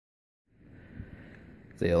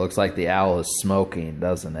See, it looks like the owl is smoking,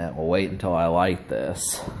 doesn't it? We'll wait until I light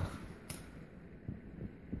this.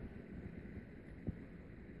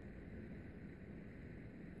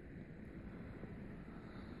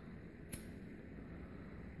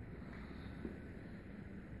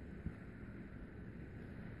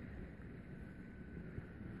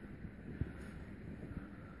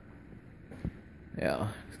 Yeah,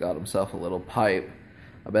 he's got himself a little pipe.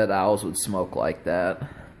 I bet owls would smoke like that.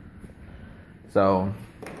 So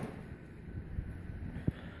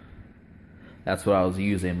that's what I was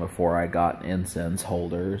using before I got incense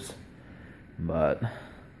holders. But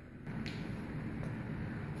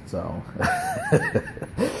so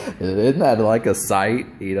isn't that like a sight?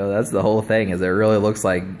 You know, that's the whole thing. Is it really looks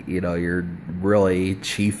like, you know, you're really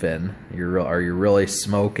chiefing. You're really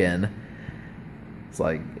smoking. It's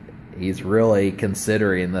like he's really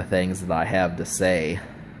considering the things that I have to say.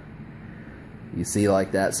 You see,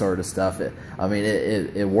 like that sort of stuff.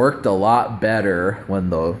 It worked a lot better when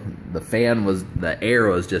the air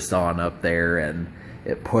was just on up there, and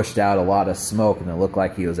it pushed out a lot of smoke, and it looked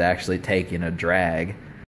like he was actually taking a drag.